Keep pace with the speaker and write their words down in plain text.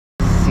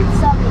tetszik?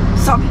 Szabi.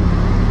 Szabi.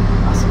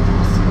 Azt mondtam,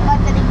 azt szívom.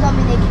 Vagy pedig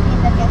Dominik,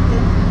 mind a kettő.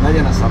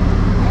 Legyen a Szabi.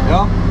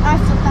 Jó?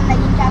 Azt szoktam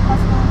leginkább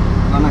használni.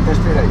 Vannak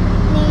testvérei?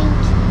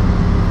 Nincs.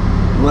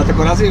 Jó, hát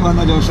akkor azért van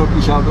nagyon sok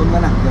kis autón,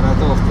 mert nem kell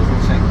rajta osztozni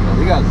senkivel,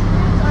 igaz?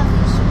 Az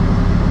is.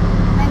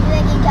 Meg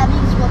leginkább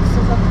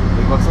Xbox-ozok.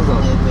 Xbox-ozol?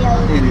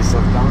 GTA-ot. Én is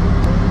szoktam.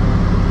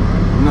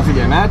 Na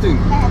figyelj, mehetünk?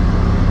 Mehetünk.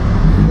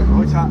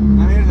 Hogyha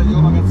nem érzed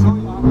jól magad, szólj.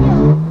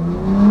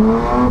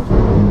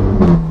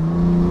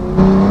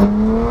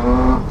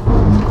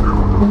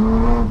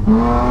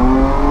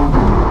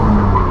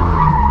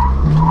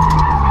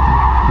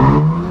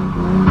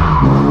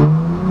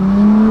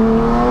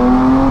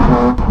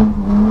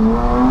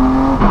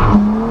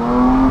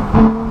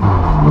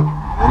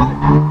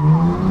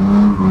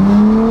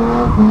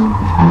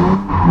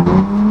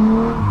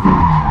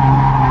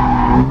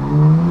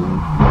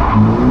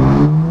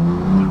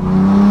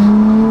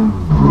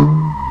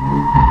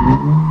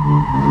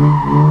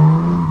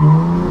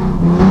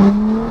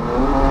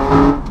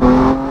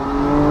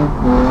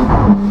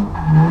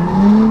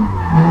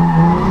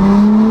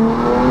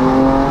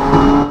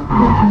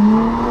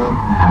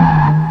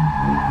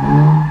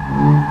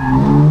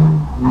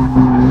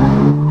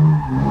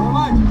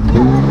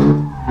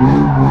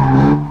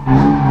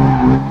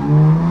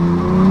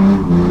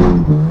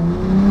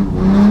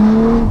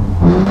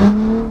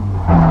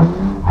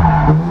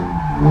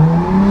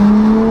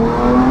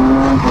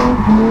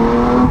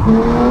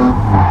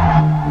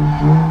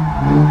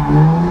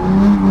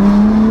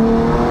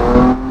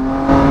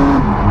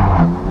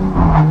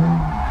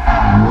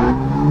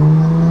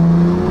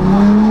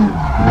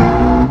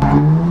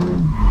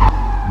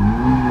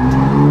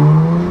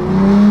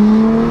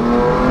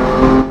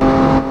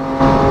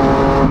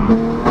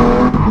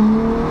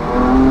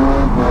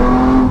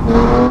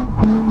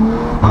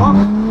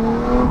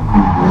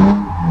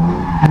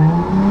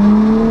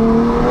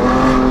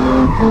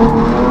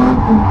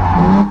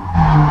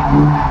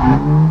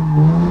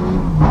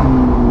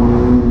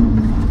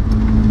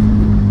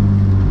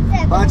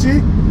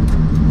 Bácsi?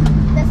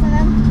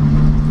 Köszönöm.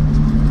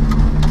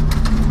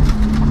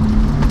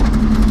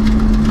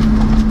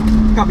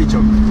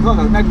 Kavicsok.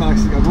 Gondolod,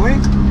 megmelegszik a gumi,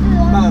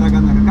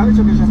 beleragadnak a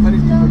kavicsok, és aztán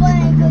így Van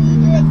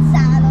egy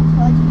szálat,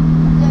 hogy...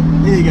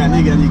 Igen.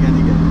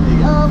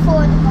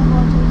 Fordítva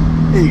volt.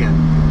 Igen.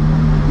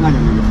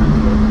 Nagyon ügyesen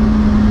tudod.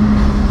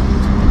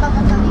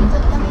 Papa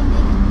tanította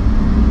mindig.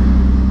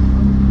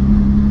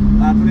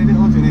 Látod,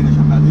 ott jön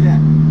édesapád, ugye?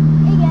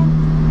 Igen.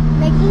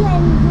 Meg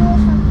ilyen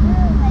gyorsan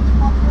fölmegy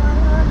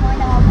papolról, majd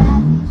a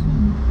váz, és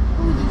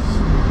úgyis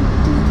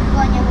tud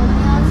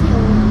kanyarodni, az jó.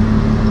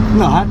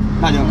 Na hát,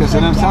 nagyon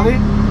köszönöm, Szabi.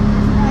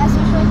 Ezt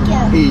most hogy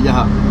kell? Így,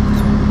 aha.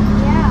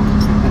 Ja.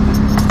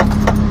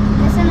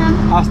 Köszönöm.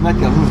 Azt meg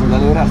kell húznod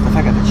előre, azt a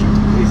fekete csípet.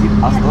 Nézd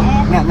itt, azt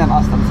ott. Nem,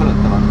 azt, ami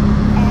fölötte van.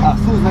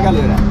 Azt húzd meg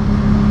előre.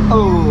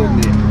 Ó,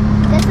 né.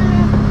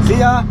 Köszönöm.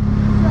 Szia!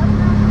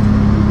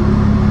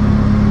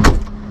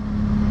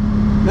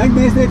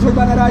 Megnéznéd, hogy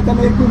van-e rajta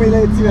még gumi,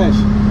 légy szíves!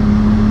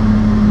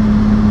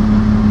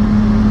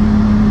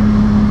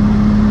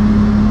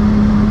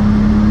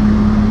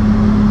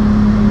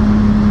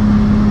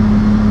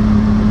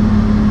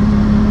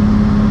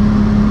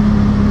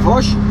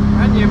 Fos?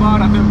 Menjél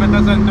balra többet,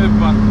 ezen több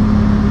van.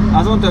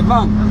 Azon több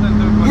van? Ezen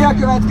több van. Mi a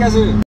következő?